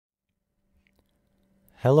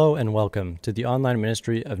Hello and welcome to the online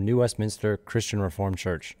ministry of New Westminster Christian Reformed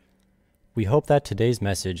Church. We hope that today's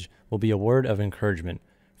message will be a word of encouragement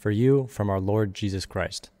for you from our Lord Jesus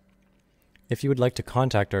Christ. If you would like to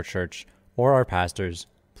contact our church or our pastors,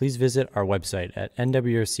 please visit our website at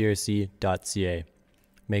nwcrc.ca.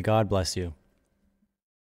 May God bless you.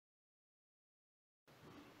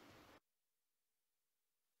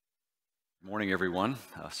 Good morning, everyone.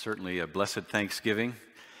 Certainly a blessed Thanksgiving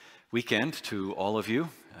weekend to all of you.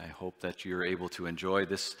 I hope that you're able to enjoy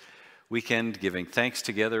this weekend, giving thanks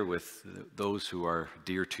together with those who are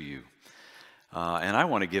dear to you. And I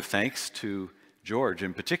want to give thanks to George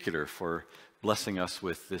in particular for blessing us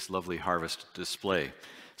with this lovely harvest display.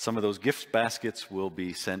 Some of those gift baskets will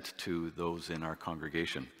be sent to those in our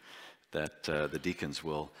congregation that the deacons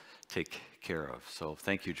will take care of. So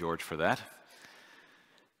thank you, George, for that.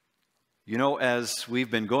 You know, as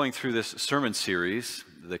we've been going through this sermon series,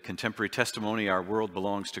 The Contemporary Testimony, Our World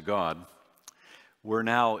Belongs to God, we're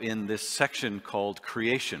now in this section called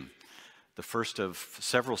Creation, the first of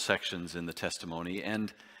several sections in the testimony.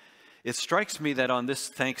 And it strikes me that on this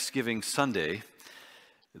Thanksgiving Sunday,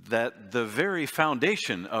 that the very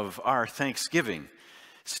foundation of our Thanksgiving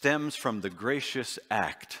stems from the gracious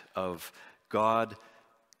act of God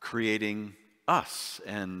creating us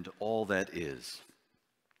and all that is.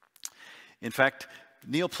 In fact,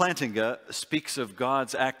 Neil Plantinga speaks of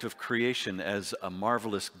God's act of creation as a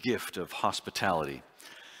marvelous gift of hospitality.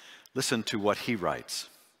 Listen to what he writes.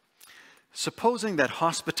 Supposing that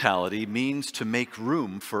hospitality means to make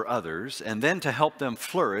room for others and then to help them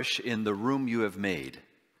flourish in the room you have made,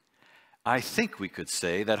 I think we could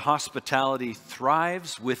say that hospitality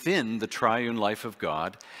thrives within the triune life of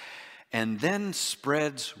God and then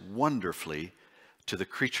spreads wonderfully to the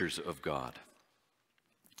creatures of God.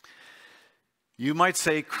 You might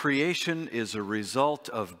say creation is a result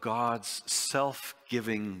of God's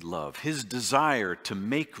self-giving love, his desire to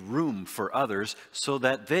make room for others so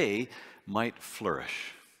that they might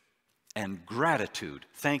flourish. And gratitude,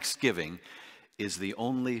 thanksgiving, is the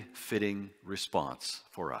only fitting response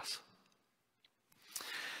for us.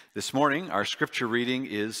 This morning, our scripture reading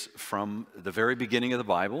is from the very beginning of the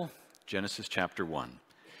Bible, Genesis chapter 1.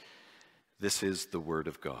 This is the Word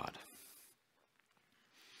of God.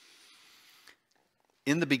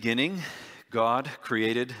 In the beginning, God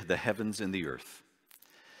created the heavens and the earth.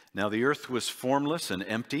 Now the earth was formless and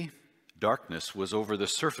empty. Darkness was over the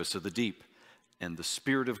surface of the deep, and the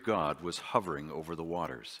Spirit of God was hovering over the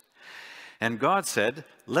waters. And God said,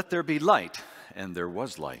 "Let there be light," and there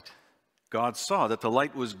was light. God saw that the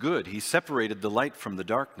light was good. He separated the light from the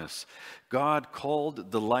darkness. God called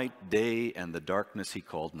the light day, and the darkness he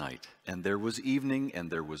called night. And there was evening, and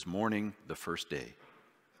there was morning the first day.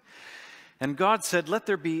 And God said, "Let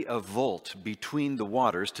there be a vault between the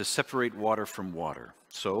waters to separate water from water."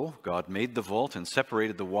 So God made the vault and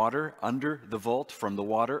separated the water under the vault from the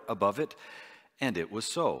water above it, and it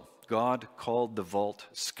was so. God called the vault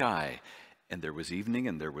sky, and there was evening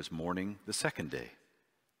and there was morning the second day.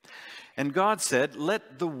 And God said,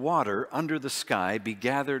 "Let the water under the sky be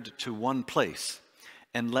gathered to one place,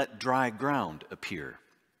 and let dry ground appear."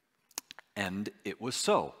 And it was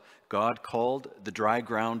so. God called the dry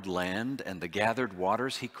ground land, and the gathered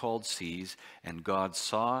waters he called seas, and God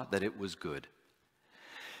saw that it was good.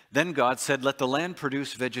 Then God said, "Let the land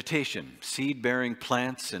produce vegetation, seed-bearing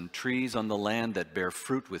plants and trees on the land that bear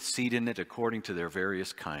fruit with seed in it according to their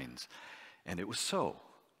various kinds." And it was so.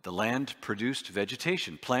 The land produced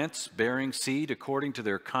vegetation, plants bearing seed according to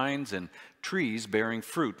their kinds, and trees bearing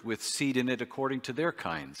fruit with seed in it according to their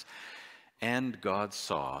kinds. And God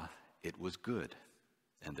saw it was good.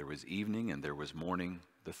 And there was evening and there was morning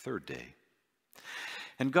the third day.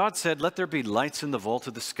 And God said, "Let there be lights in the vault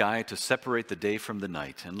of the sky to separate the day from the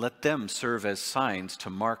night, and let them serve as signs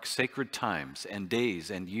to mark sacred times and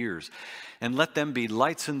days and years. And let them be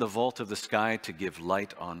lights in the vault of the sky to give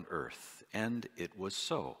light on earth." And it was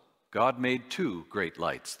so. God made two great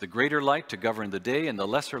lights, the greater light to govern the day and the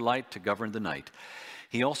lesser light to govern the night.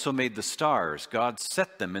 He also made the stars. God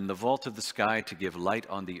set them in the vault of the sky to give light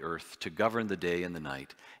on the earth, to govern the day and the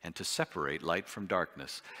night, and to separate light from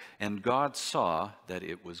darkness. And God saw that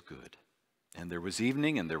it was good. And there was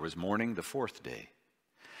evening and there was morning the fourth day.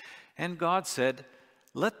 And God said,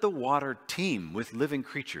 "Let the water teem with living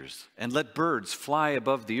creatures, and let birds fly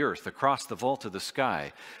above the earth across the vault of the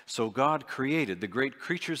sky." So God created the great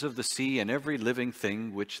creatures of the sea and every living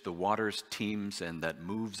thing which the waters teems and that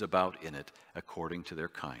moves about in it according to their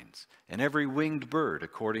kinds, and every winged bird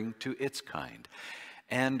according to its kind.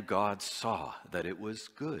 And God saw that it was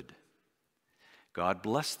good. God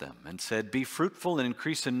blessed them and said, "Be fruitful and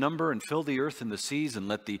increase in number and fill the earth and the seas and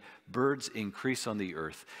let the birds increase on the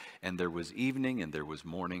earth." And there was evening and there was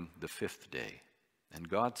morning the fifth day. And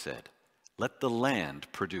God said, "Let the land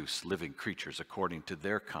produce living creatures according to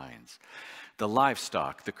their kinds, the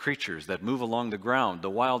livestock, the creatures that move along the ground, the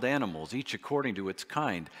wild animals, each according to its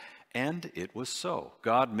kind." And it was so.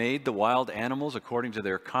 God made the wild animals according to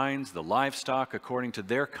their kinds, the livestock according to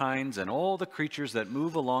their kinds, and all the creatures that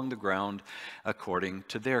move along the ground according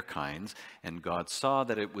to their kinds. And God saw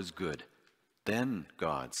that it was good. Then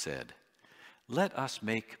God said, "Let us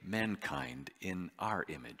make mankind in our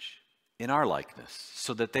image, in our likeness,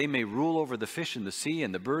 so that they may rule over the fish in the sea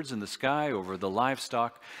and the birds in the sky, over the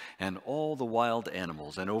livestock and all the wild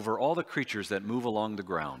animals, and over all the creatures that move along the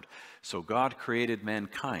ground." So God created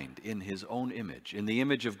mankind in his own image. In the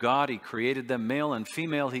image of God he created them, male and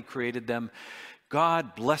female he created them.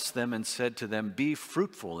 God blessed them and said to them, "Be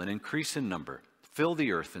fruitful and increase in number. Fill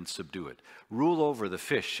the earth and subdue it. Rule over the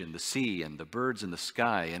fish in the sea and the birds in the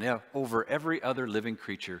sky and over every other living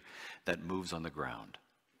creature that moves on the ground."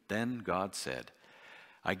 Then God said,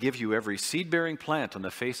 "I give you every seed-bearing plant on the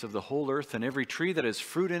face of the whole earth, and every tree that has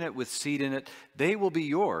fruit in it with seed in it. They will be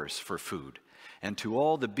yours for food. And to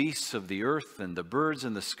all the beasts of the earth and the birds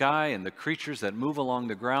in the sky and the creatures that move along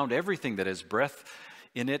the ground, everything that has breath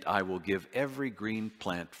in it, I will give every green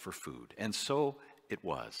plant for food." And so it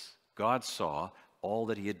was. God saw all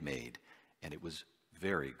that he had made, and it was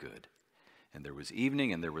very good. And there was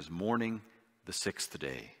evening and there was morning the sixth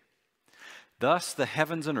day. Thus the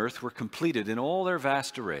heavens and earth were completed in all their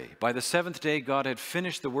vast array. By the seventh day God had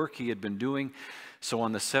finished the work he had been doing, so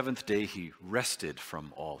on the seventh day he rested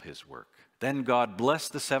from all his work. Then God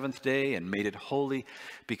blessed the seventh day and made it holy,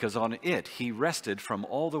 because on it he rested from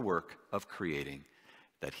all the work of creating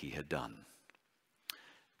that he had done.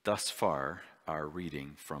 Thus far, our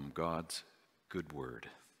reading from God's good word.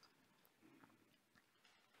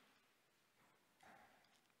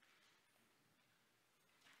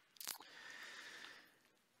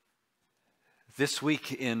 This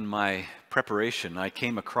week in my preparation, I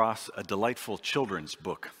came across a delightful children's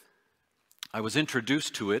book. I was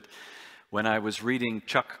introduced to it when I was reading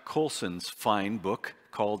Chuck Colson's fine book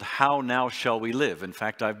called "How Now Shall We Live?" In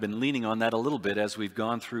fact, I've been leaning on that a little bit as we've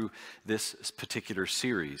gone through this particular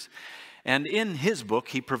series. And in his book,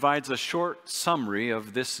 he provides a short summary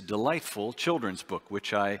of this delightful children's book,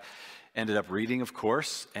 which I ended up reading, of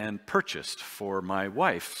course, and purchased for my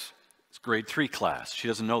wife's grade 3 class. She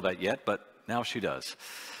doesn't know that yet, but now she does.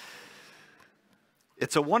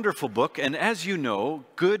 It's a wonderful book, and as you know,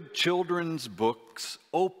 good children's books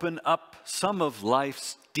open up some of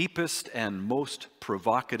life's deepest and most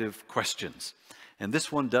provocative questions. And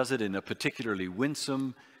this one does it in a particularly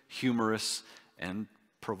winsome, humorous, and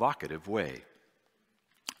provocative way.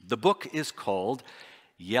 The book is called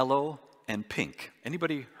Yellow and Pink.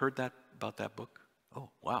 Anybody heard about that book? Oh,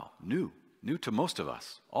 wow, new to most of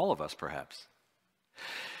us, all of us perhaps.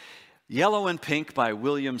 Yellow and Pink by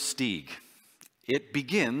William Steig. It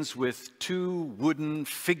begins with two wooden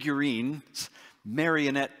figurines,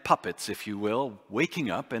 marionette puppets, if you will, waking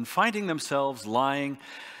up and finding themselves lying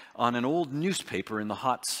on an old newspaper in the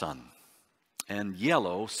hot sun. And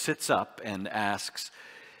Yellow sits up and asks,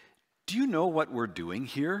 "Do you know what we're doing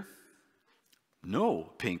here?"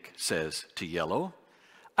 "No," Pink says to Yellow.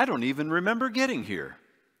 "I don't even remember getting here."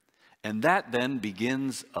 And that then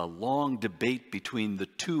begins a long debate between the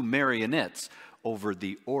two marionettes over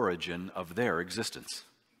the origin of their existence.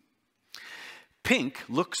 Pink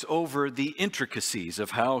looks over the intricacies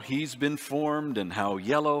of how he's been formed and how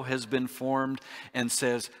Yellow has been formed and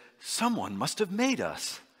says, "Someone must have made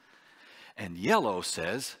us." And Yellow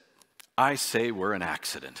says, "I say we're an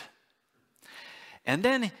accident." And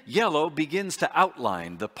then Yellow begins to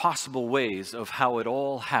outline the possible ways of how it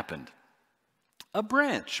all happened. A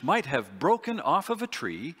branch might have broken off of a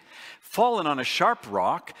tree, fallen on a sharp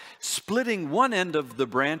rock, splitting one end of the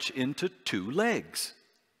branch into two legs.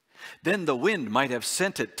 Then the wind might have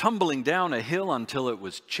sent it tumbling down a hill until it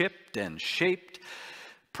was chipped and shaped.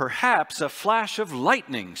 Perhaps a flash of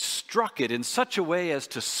lightning struck it in such a way as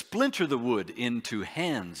to splinter the wood into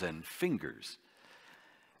hands and fingers.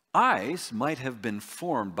 Eyes might have been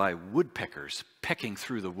formed by woodpeckers pecking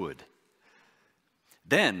through the wood.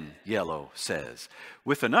 Then, Yellow says,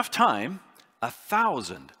 with enough time,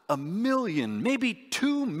 1,000, 1,000,000, maybe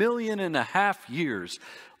 2.5 million years,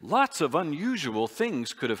 lots of unusual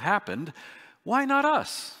things could have happened. Why not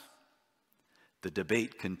us? The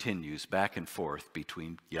debate continues back and forth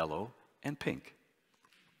between Yellow and Pink.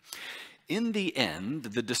 In the end,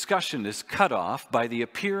 the discussion is cut off by the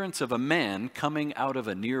appearance of a man coming out of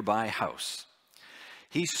a nearby house.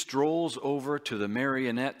 He strolls over to the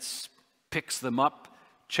marionettes, picks them up,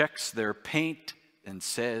 checks their paint, and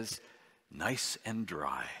says, "Nice and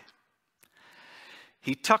dry."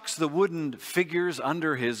 He tucks the wooden figures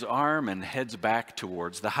under his arm and heads back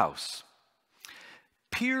towards the house.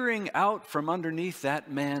 Peering out from underneath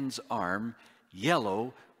that man's arm,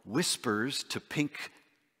 Yellow whispers to Pink,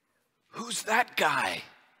 "Who's that guy?"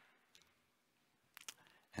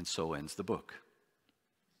 And so ends the book.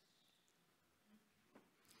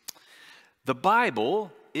 The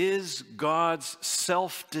Bible is God's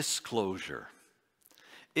self-disclosure.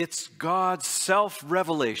 It's God's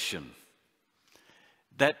self-revelation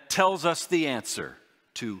that tells us the answer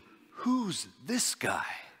to who's this guy?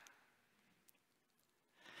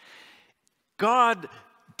 God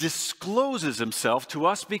discloses himself to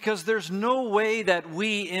us because there's no way that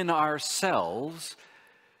we in ourselves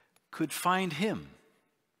could find him.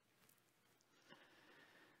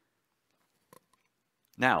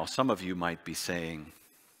 Now, some of you might be saying,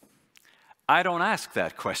 I don't ask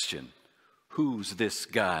that question. Who's this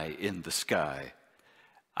guy in the sky?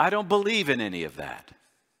 I don't believe in any of that.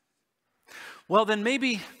 Well, then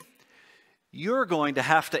maybe you're going to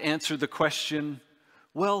have to answer the question,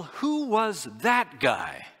 well, who was that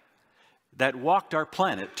guy that walked our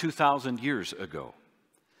planet 2,000 years ago?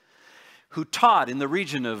 Who taught in the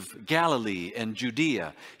region of Galilee and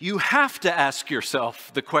Judea? You have to ask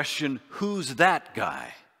yourself the question, who's that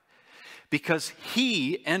guy? Because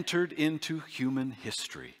he entered into human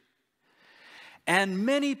history. And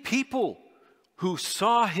many people who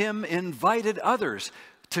saw him invited others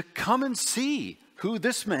to come and see who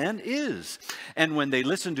this man is. And when they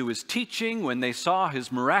listened to his teaching, when they saw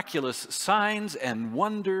his miraculous signs and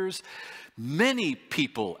wonders, many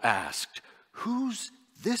people asked, who's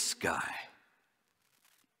this guy?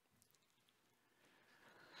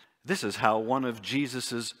 This is how one of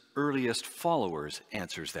Jesus' earliest followers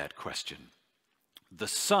answers that question. The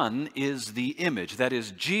Son is the image, that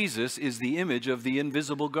is, Jesus is the image of the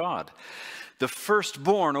invisible God, the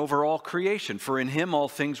firstborn over all creation. For in him all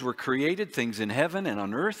things were created, things in heaven and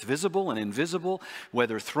on earth, visible and invisible,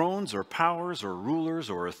 whether thrones or powers or rulers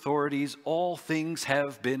or authorities, all things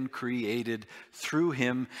have been created through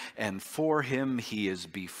him and for him. He is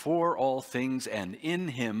before all things, and in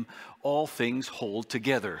him all things hold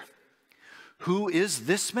together. Who is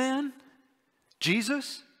this man?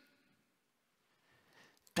 Jesus?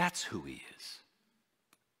 That's who he is.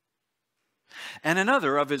 And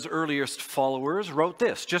another of his earliest followers wrote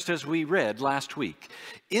this, just as we read last week.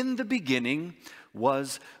 In the beginning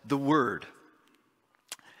was the Word,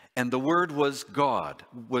 and the Word was God,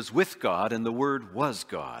 was with God, and the Word was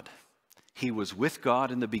God. He was with God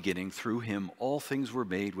in the beginning. Through him all things were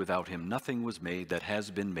made. Without him nothing was made that has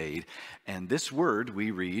been made. And this Word,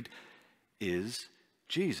 we read, is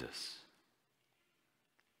Jesus.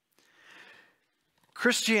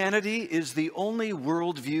 Christianity is the only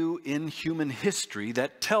worldview in human history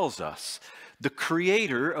that tells us the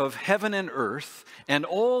creator of heaven and earth and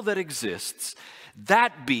all that exists,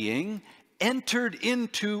 that being entered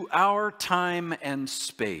into our time and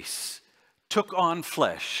space, took on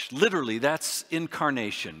flesh. Literally, that's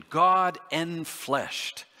incarnation. God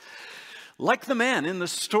enfleshed. Like the man in the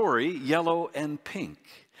story, Yellow and Pink.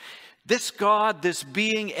 This God, this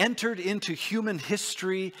being, entered into human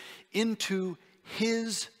history, into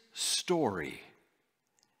his story,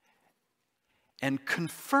 and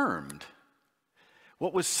confirmed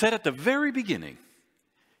what was said at the very beginning.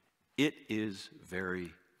 It is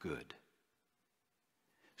very good.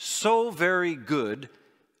 So very good,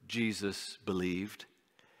 Jesus believed,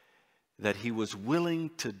 that he was willing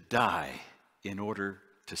to die in order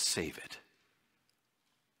to save it.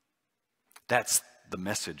 That's the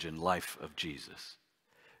message and life of Jesus.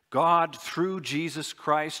 God, through Jesus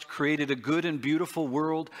Christ, created a good and beautiful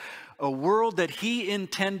world, a world that he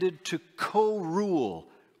intended to co-rule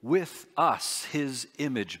with us, his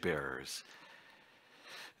image bearers.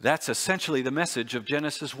 That's essentially the message of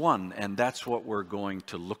Genesis 1, and that's what we're going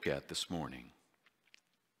to look at this morning.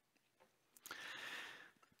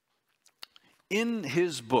 In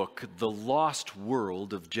his book, The Lost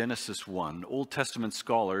World of Genesis 1, Old Testament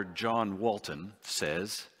scholar John Walton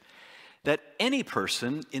says that any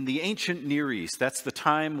person in the ancient Near East, that's the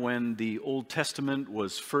time when the Old Testament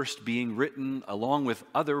was first being written, along with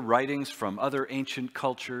other writings from other ancient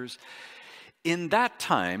cultures, in that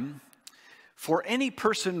time, for any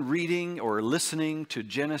person reading or listening to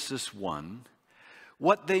Genesis 1,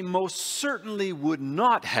 what they most certainly would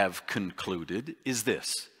not have concluded is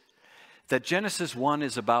this: that Genesis 1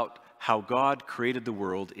 is about how God created the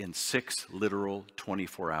world in 6 literal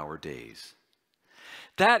 24-hour days.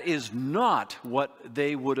 That is not what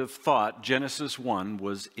they would have thought Genesis 1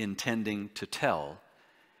 was intending to tell,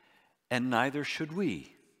 and neither should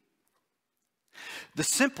we.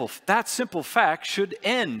 That simple fact should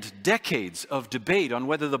end decades of debate on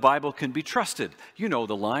whether the Bible can be trusted. You know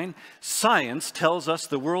the line, science tells us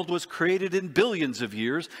the world was created in billions of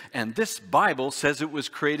years, and this Bible says it was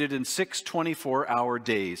created in 6 24-hour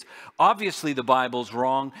days. Obviously the Bible's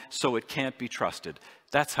wrong, so it can't be trusted.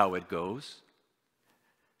 That's how it goes.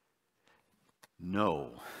 No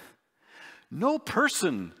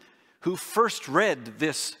person who first read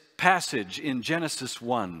this passage in Genesis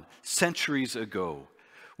 1 centuries ago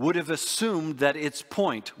would have assumed that its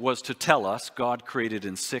point was to tell us God created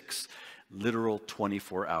in 6 literal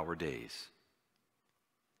 24-hour days.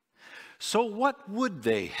 So what would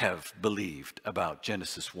they have believed about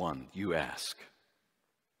Genesis 1, you ask?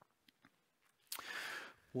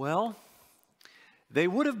 Well, they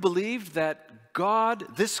would have believed that God,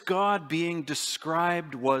 this God being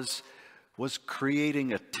described, was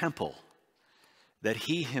creating a temple that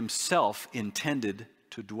he himself intended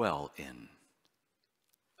to dwell in.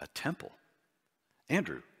 A temple.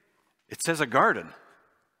 Andrew, it says a garden.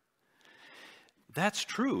 That's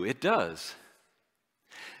true, it does.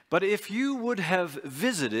 But if you would have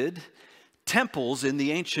visited temples in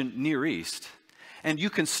the ancient Near East, and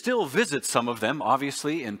you can still visit some of them,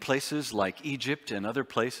 obviously, in places like Egypt and other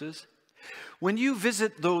places, when you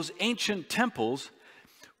visit those ancient temples,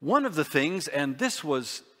 one of the things, and this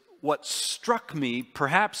was what struck me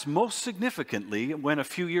perhaps most significantly when a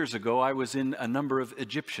few years ago I was in a number of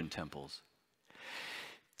Egyptian temples.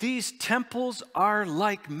 These temples are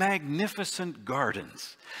like magnificent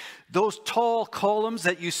gardens. Those tall columns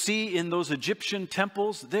that you see in those Egyptian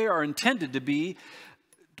temples, they are intended to be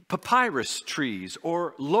papyrus trees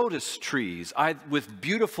or lotus trees with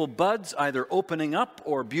beautiful buds either opening up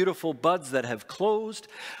or beautiful buds that have closed.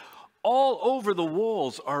 All over the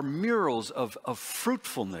walls are murals of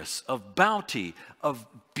fruitfulness, of bounty, of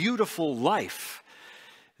beautiful life.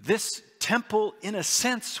 This temple, in a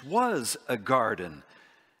sense, was a garden.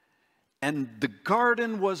 And the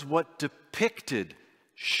garden was what depicted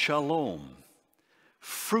shalom,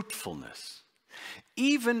 fruitfulness.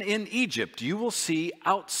 Even in Egypt, you will see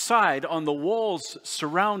outside on the walls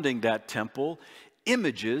surrounding that temple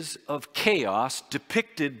images of chaos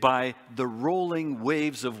depicted by the rolling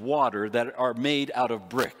waves of water that are made out of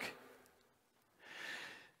brick.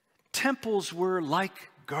 Temples were like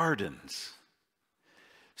gardens,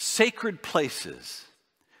 sacred places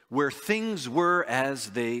where things were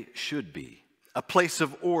as they should be, a place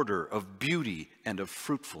of order, of beauty, and of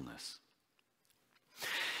fruitfulness.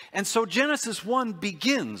 And so Genesis 1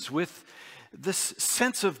 begins with this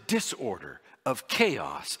sense of disorder, of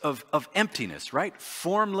chaos, of emptiness, right?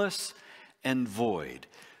 Formless and void.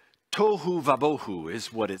 Tohu vabohu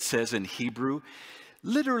is what it says in Hebrew,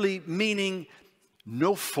 literally meaning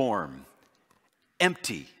no form,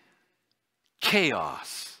 empty,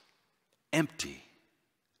 chaos, empty.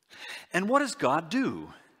 And what does God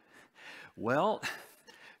do? Well,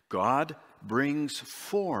 God brings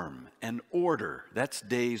form and order. That's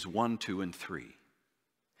days 1, 2, and 3.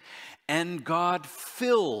 And God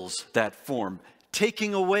fills that form,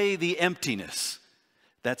 taking away the emptiness.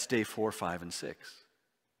 That's day 4, 5, and 6.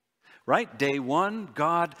 Right? Day 1,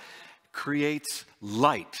 God creates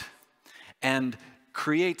light and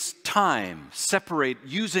creates time,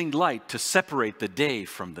 using light to separate the day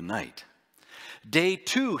from the night. Day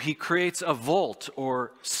 2, he creates a vault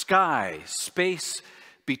or sky, space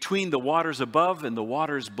between the waters above and the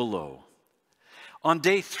waters below. On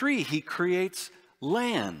day 3, he creates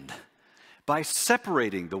land by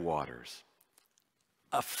separating the waters,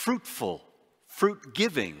 a fruitful,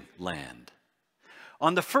 fruit-giving land.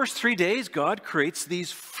 On the first 3 days, God creates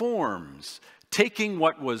these forms, taking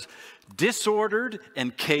what was disordered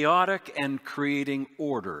and chaotic and creating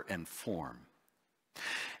order and form.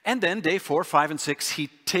 And then day 4, 5, and 6, he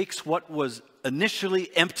takes what was initially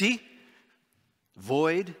empty,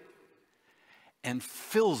 void, and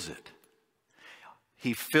fills it.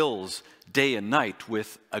 He fills day and night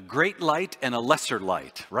with a great light and a lesser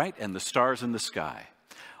light, right? And the stars in the sky.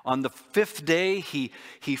 On the 5th day, he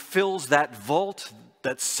fills that vault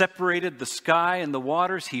that separated the sky and the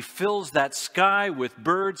waters. He fills that sky with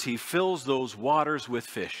birds. He fills those waters with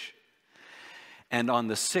fish. And on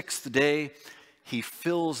the 6th day, he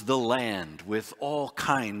fills the land with all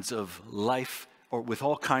kinds of life, or with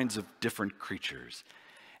all kinds of different creatures.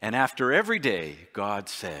 And after every day, God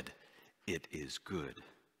said, "It is good."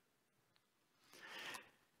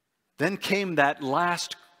 Then came that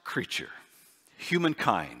last creature,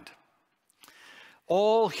 humankind.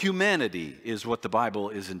 All humanity is what the Bible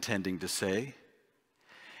is intending to say.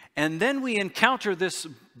 And then we encounter this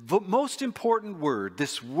most important word,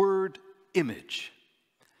 this word image.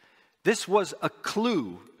 This was a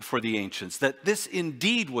clue for the ancients that this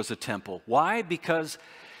indeed was a temple. Why? Because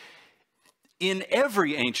in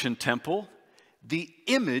every ancient temple, the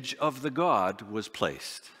image of the god was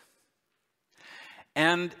placed.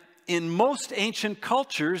 And in most ancient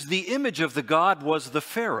cultures, the image of the god was the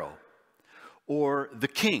pharaoh or the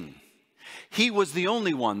king. He was the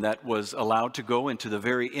only one that was allowed to go into the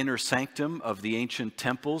very inner sanctum of the ancient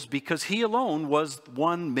temples because he alone was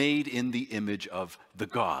one made in the image of the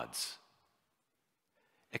gods.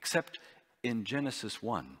 Except in Genesis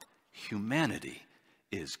 1, humanity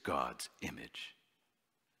is God's image.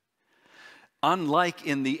 Unlike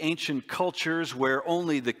in the ancient cultures where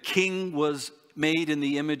only the king was made in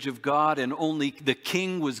the image of God and only the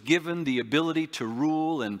king was given the ability to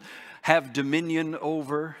rule and have dominion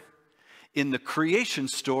over, in the creation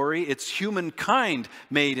story, it's humankind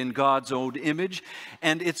made in God's own image,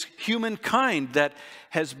 and it's humankind that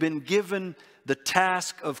has been given the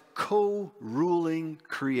task of co-ruling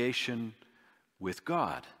creation with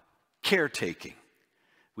God, caretaking.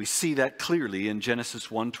 We see that clearly in Genesis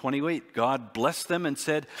 1:28. God blessed them and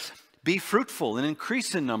said, "Be fruitful and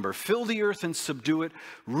increase in number, fill the earth and subdue it,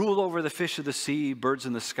 rule over the fish of the sea, birds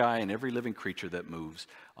in the sky, and every living creature that moves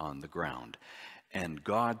on the ground." And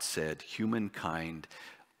God said, humankind,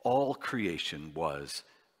 all creation was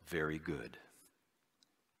very good.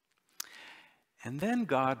 And then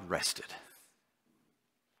God rested.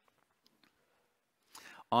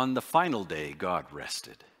 On the final day, God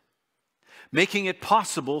rested, making it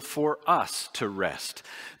possible for us to rest.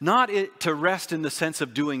 Not to rest in the sense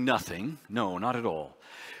of doing nothing. No, not at all.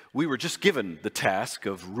 We were just given the task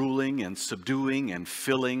of ruling and subduing and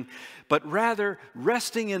filling, but rather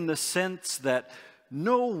resting in the sense that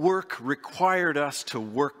no work required us to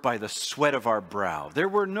work by the sweat of our brow. There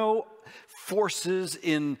were no forces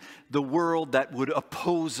in the world that would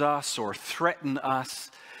oppose us or threaten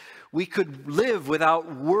us. We could live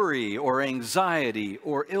without worry or anxiety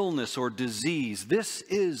or illness or disease. This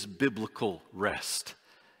is biblical rest.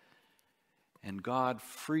 And God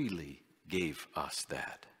freely gave us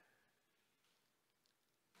that.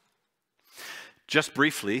 Just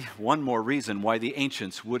briefly, one more reason why the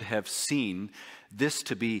ancients would have seen this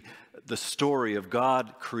to be the story of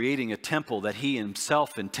God creating a temple that he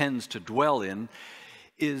himself intends to dwell in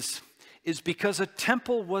is because a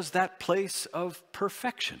temple was that place of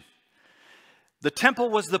perfection. The temple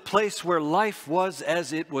was the place where life was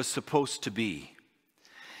as it was supposed to be.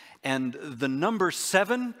 And the number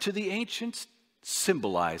 7 to the ancients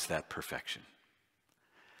symbolized that perfection.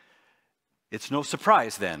 It's no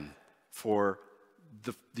surprise then for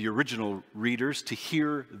the original readers to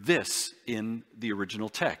hear this in the original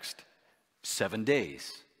text. 7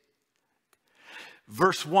 days.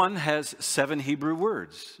 Verse 1 has 7 Hebrew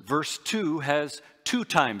words. Verse 2 has 2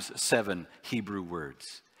 times 7 Hebrew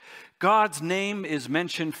words. God's name is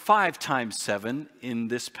mentioned 5 times 7 in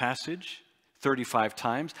this passage, 35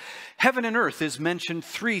 times. Heaven and earth is mentioned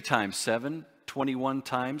 3 times 7, 21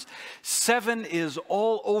 times. 7 is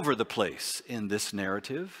all over the place in this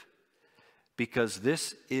narrative because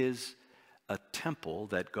this is a temple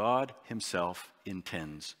that God himself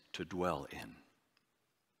intends to dwell in.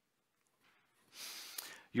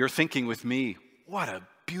 You're thinking with me, what a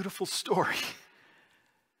beautiful story.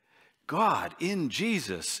 God in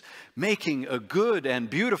Jesus making a good and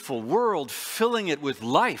beautiful world, filling it with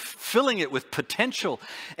life, filling it with potential,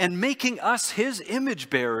 and making us his image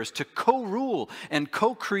bearers to co-rule and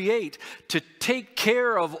co-create, to take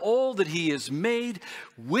care of all that he has made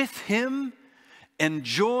with him,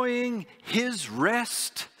 enjoying his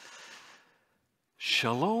rest,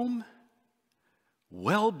 shalom,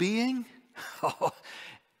 well-being. Oh,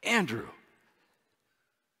 Andrew,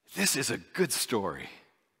 this is a good story.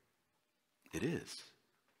 It is.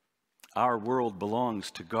 Our world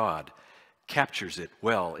belongs to God, captures it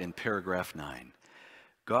well in paragraph 9.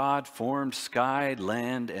 God formed sky,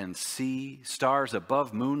 land, and sea, stars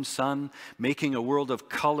above, moon, sun, making a world of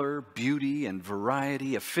color, beauty, and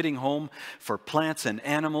variety, a fitting home for plants and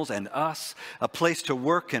animals and us, a place to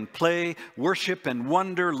work and play, worship and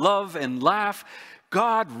wonder, love and laugh.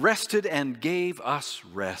 God rested and gave us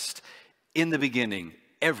rest. In the beginning,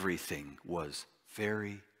 everything was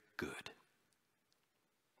very good.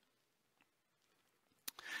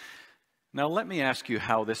 Now let me ask you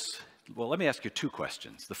let me ask you 2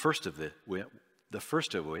 questions. The first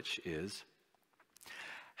of which is,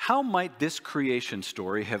 how might this creation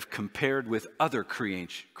story have compared with other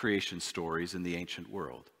creation stories in the ancient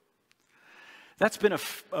world? That's been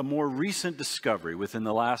a more recent discovery within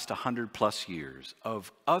the last 100+ years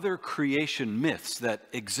of other creation myths that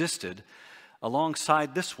existed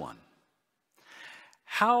alongside this one.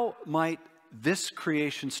 How might this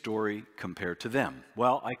creation story compare to them?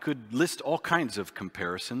 Well, I could list all kinds of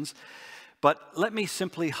comparisons, but let me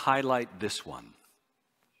simply highlight this one.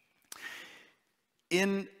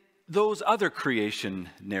 In those other creation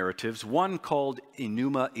narratives, one called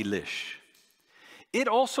Enuma Elish, it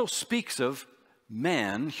also speaks of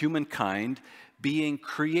man, humankind, being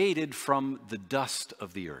created from the dust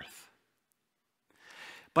of the earth.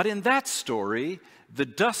 But in that story, the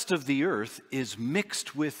dust of the earth is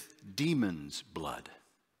mixed with demons' blood.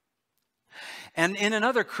 And in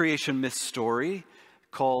another creation myth story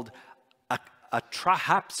called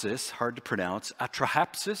Atrahapsis, hard to pronounce,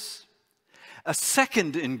 Atrahapsis, a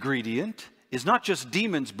second ingredient is not just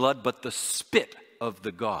demons' blood, but the spit of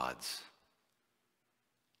the gods.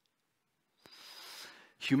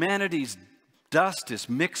 Humanity's dust is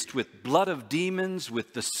mixed with blood of demons,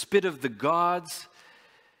 with the spit of the gods.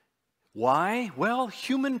 Why? Well,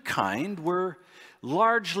 humankind were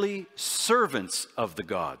largely servants of the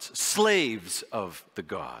gods, slaves of the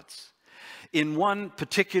gods. In one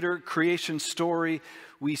particular creation story,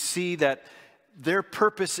 we see that their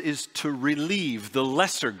purpose is to relieve the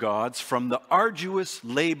lesser gods from the arduous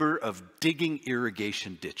labor of digging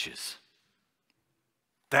irrigation ditches.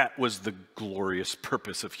 That was the glorious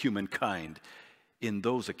purpose of humankind in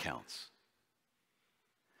those accounts.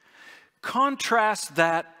 Contrast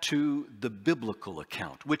that to the biblical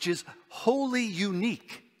account, which is wholly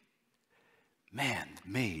unique. Man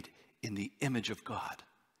made in the image of God.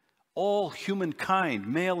 All humankind,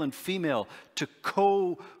 male and female, to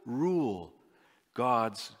co-rule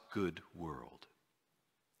God's good world.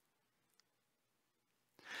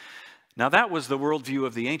 Now that was the worldview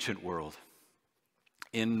of the ancient world,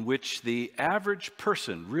 in which the average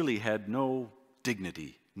person really had no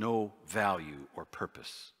dignity, no value or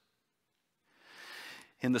purpose.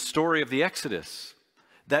 In the story of the Exodus,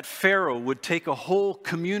 that Pharaoh would take a whole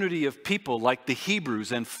community of people like the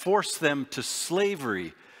Hebrews and force them to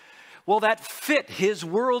slavery. Well, that fit his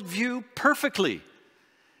worldview perfectly.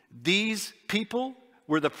 These people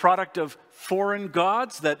were the product of foreign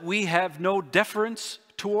gods that we have no deference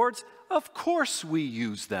towards. Of course we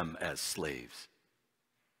use them as slaves.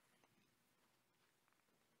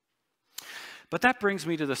 But that brings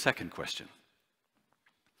me to the second question.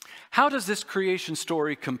 How does this creation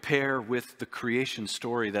story compare with the creation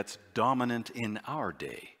story that's dominant in our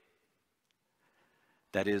day?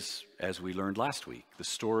 That is, as we learned last week, the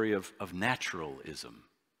story of naturalism,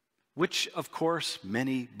 which, of course,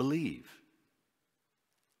 many believe.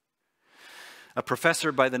 A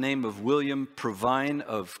professor by the name of William Provine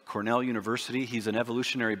of Cornell University, he's an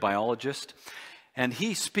evolutionary biologist, and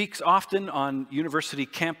he speaks often on university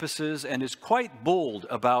campuses and is quite bold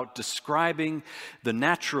about describing the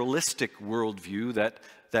naturalistic worldview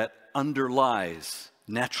that underlies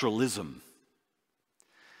naturalism.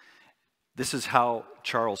 This is how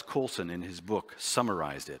Charles Colson in his book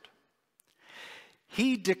summarized it.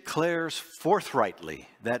 He declares forthrightly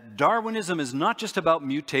that Darwinism is not just about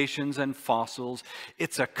mutations and fossils.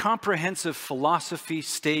 It's a comprehensive philosophy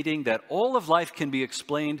stating that all of life can be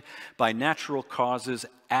explained by natural causes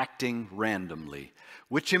acting randomly,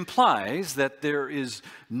 which implies that there is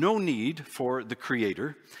no need for the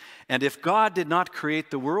Creator. And if God did not create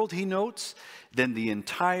the world, he notes, then the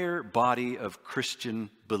entire body of Christian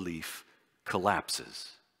belief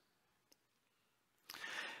collapses.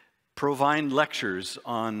 Provine lectures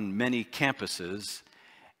on many campuses,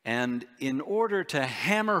 and in order to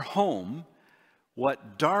hammer home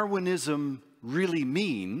what Darwinism really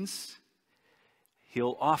means,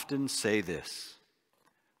 he'll often say this: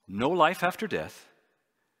 no life after death,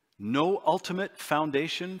 no ultimate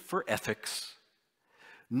foundation for ethics,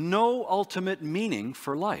 no ultimate meaning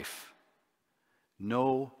for life,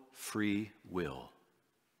 no free will.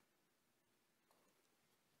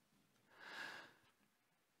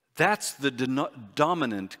 That's the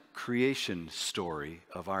dominant creation story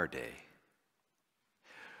of our day.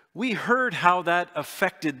 We heard how that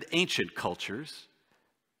affected ancient cultures.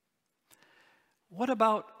 What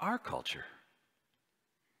about our culture?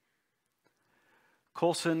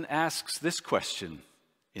 Colson asks this question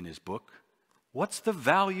in his book: what's the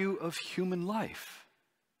value of human life?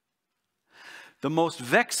 The most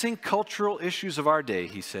vexing cultural issues of our day,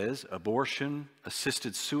 he says, abortion,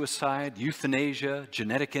 assisted suicide, euthanasia,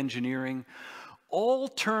 genetic engineering, all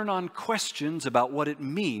turn on questions about what it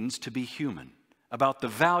means to be human, about the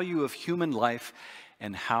value of human life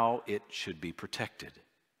and how it should be protected.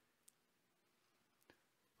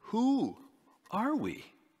 Who are we?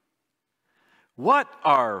 What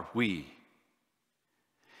are we?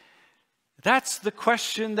 That's the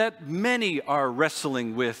question that many are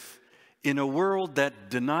wrestling with in a world that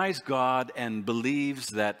denies God and believes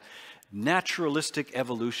that naturalistic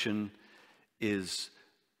evolution is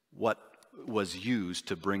what was used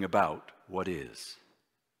to bring about what is.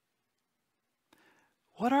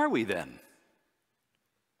 What are we then?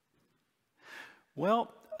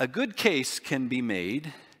 Well, a good case can be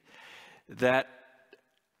made that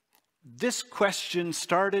this question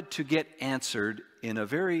started to get answered in a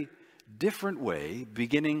very different way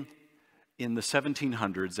beginning in the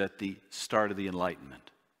 1700s at the start of the Enlightenment.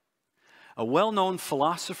 A well-known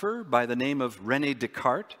philosopher by the name of René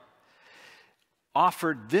Descartes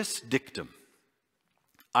offered this dictum: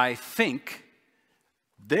 I think,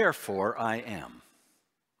 therefore I am.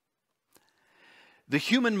 The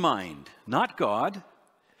human mind, not God,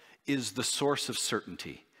 is the source of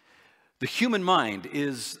certainty. The human mind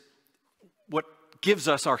is what gives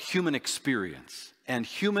us our human experience. And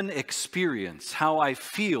human experience, how I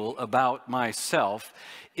feel about myself,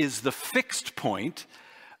 is the fixed point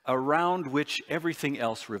around which everything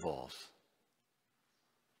else revolves.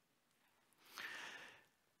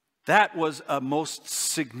 That was a most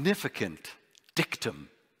significant dictum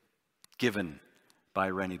given by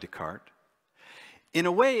René Descartes. In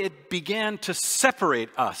a way, it began to separate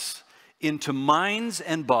us into minds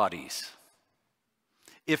and bodies.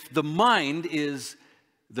 If the mind is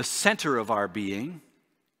the center of our being,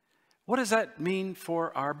 what does that mean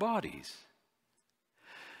for our bodies?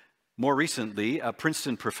 More recently, a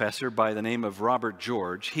Princeton professor by the name of Robert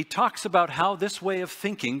George, he talks about how this way of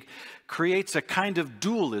thinking creates a kind of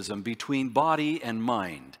dualism between body and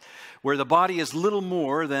mind, where the body is little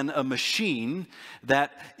more than a machine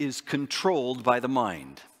that is controlled by the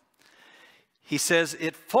mind. He says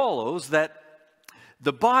it follows that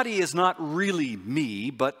the body is not really me,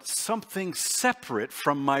 but something separate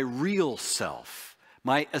from my real self,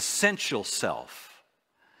 my essential self.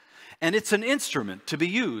 And it's an instrument to be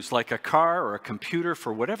used like a car or a computer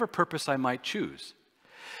for whatever purpose I might choose.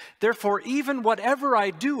 Therefore, even whatever I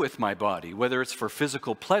do with my body, whether it's for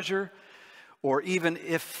physical pleasure or even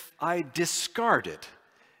if I discard it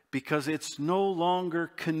because it's no longer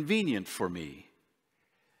convenient for me,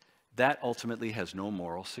 that ultimately has no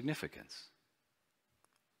moral significance.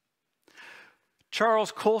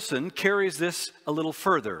 Charles Colson carries this a little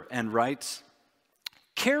further and writes,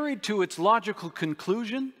 carried to its logical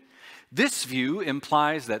conclusion, this view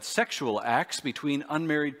implies that sexual acts between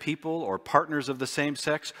unmarried people or partners of the same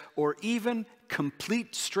sex or even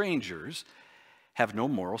complete strangers have no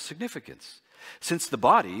moral significance. Since the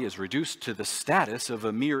body is reduced to the status of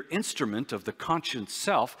a mere instrument of the conscious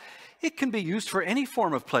self, it can be used for any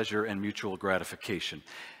form of pleasure and mutual gratification,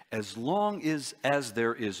 as long as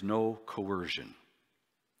there is no coercion.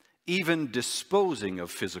 Even disposing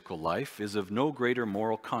of physical life is of no greater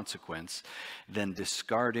moral consequence than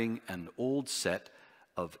discarding an old set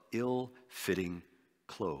of ill-fitting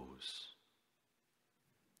clothes.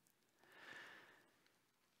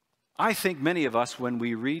 I think many of us, when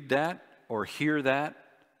we read that or hear that,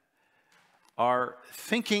 are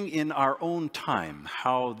thinking in our own time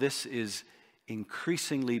how this is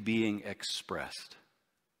increasingly being expressed.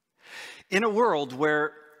 In a world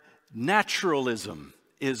where naturalism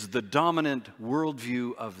is the dominant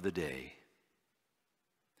worldview of the day,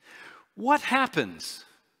 what happens,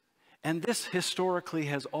 and this historically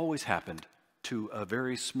has always happened to a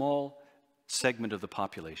very small segment of the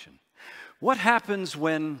population, what happens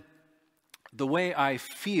when the way I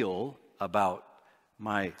feel about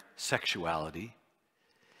my sexuality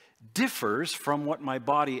differs from what my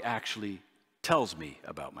body actually tells me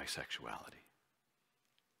about my sexuality?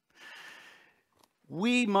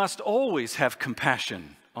 We must always have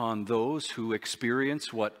compassion on those who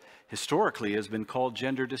experience what historically has been called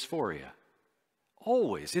gender dysphoria.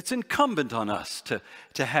 Always. It's incumbent on us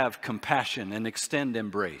to have compassion and extend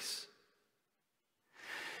embrace.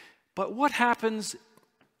 But what happens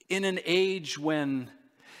in an age when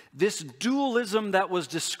this dualism that was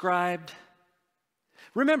described,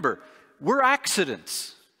 remember, we're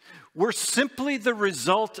accidents. We're simply the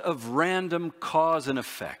result of random cause and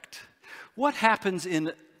effect. What happens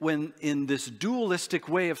when in this dualistic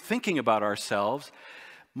way of thinking about ourselves,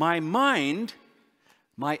 my mind,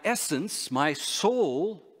 my essence, my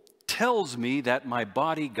soul tells me that my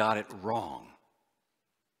body got it wrong?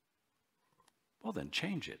 Well, then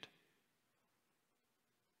change it.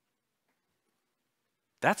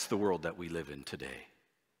 That's the world that we live in today.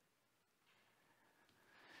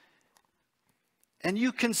 And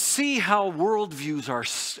you can see how worldviews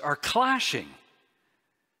are clashing.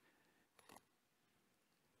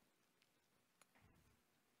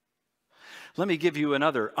 Let me give you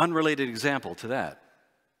another unrelated example to that.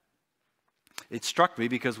 It struck me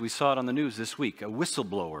because we saw it on the news this week. A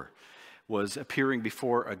whistleblower was appearing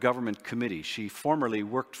before a government committee. She formerly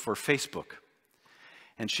worked for Facebook,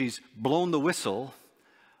 and she's blown the whistle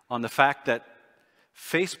on the fact that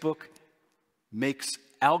Facebook makes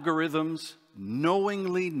algorithms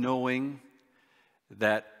knowingly knowing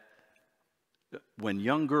that when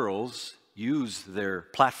young girls use their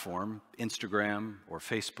platform, Instagram or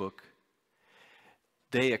Facebook,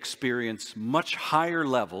 they experience much higher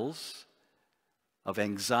levels of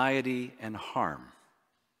anxiety and harm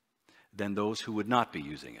than those who would not be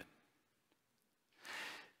using it.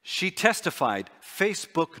 She testified,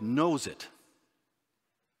 Facebook knows it.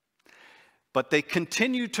 But they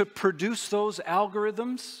continue to produce those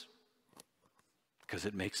algorithms because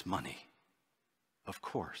it makes money, of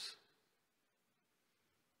course.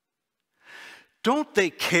 Don't they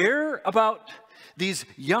care about these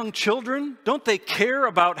young children? Don't they care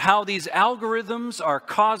about how these algorithms are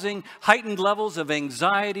causing heightened levels of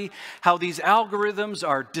anxiety, how these algorithms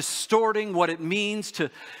are distorting what it means to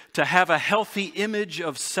have a healthy image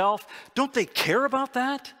of self? Don't they care about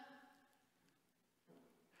that?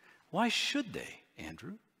 Why should they,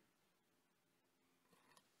 Andrew?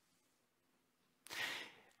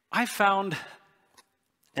 I found,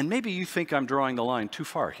 and maybe you think I'm drawing the line too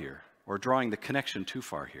far here, or drawing the connection too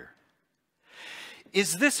far here.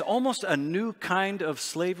 Is this almost a new kind of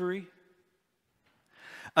slavery?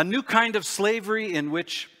 A new kind of slavery in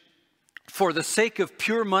which, for the sake of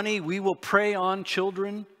pure money, we will prey on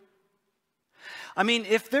children? I mean,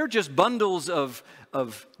 if they're just bundles of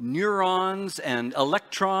neurons and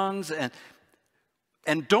electrons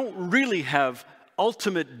and don't really have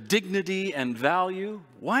ultimate dignity and value,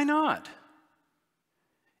 why not?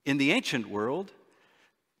 In the ancient world,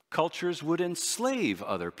 cultures would enslave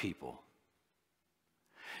other people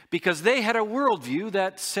because they had a worldview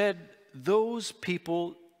that said those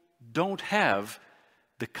people don't have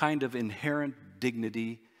the kind of inherent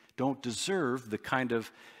dignity, don't deserve the kind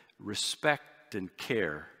of respect and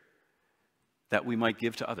care that we might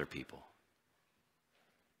give to other people.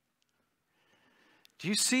 Do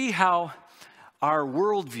you see how our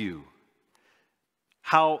worldview,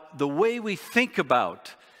 how the way we think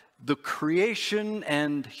about the creation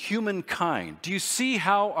and humankind, do you see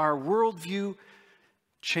how our worldview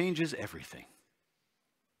changes everything?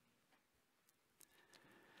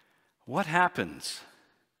 What happens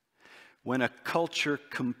when a culture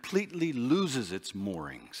completely loses its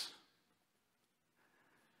moorings?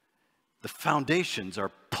 The foundations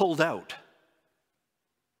are pulled out.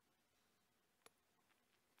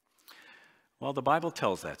 Well, the Bible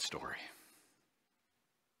tells that story.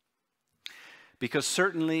 Because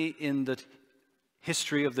certainly in the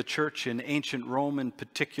history of the church, in ancient Rome in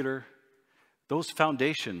particular, those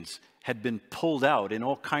foundations had been pulled out in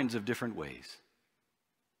all kinds of different ways.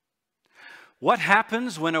 What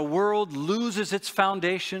happens when a world loses its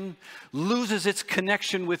foundation, loses its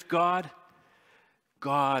connection with God?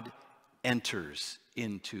 God enters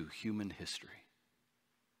into human history.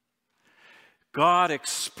 God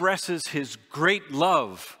expresses his great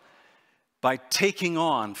love by taking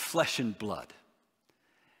on flesh and blood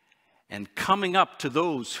and coming up to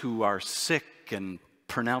those who are sick and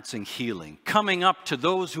pronouncing healing, coming up to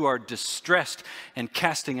those who are distressed and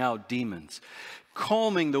casting out demons,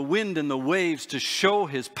 calming the wind and the waves to show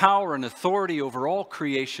his power and authority over all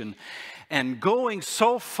creation, and going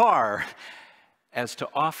so far as to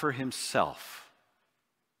offer himself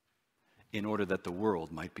in order that the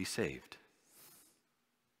world might be saved.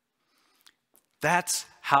 That's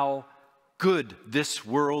how good this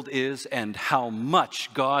world is and how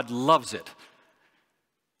much God loves it.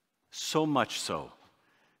 So much so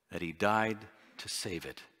that he died to save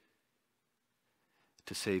it,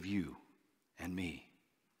 to save you and me.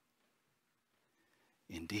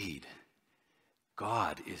 Indeed,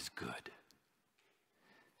 God is good.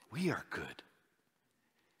 We are good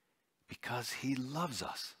because he loves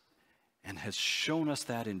us and has shown us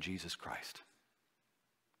that in Jesus Christ.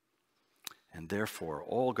 And therefore,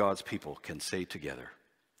 all God's people can say together,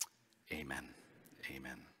 Amen.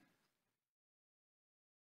 Amen.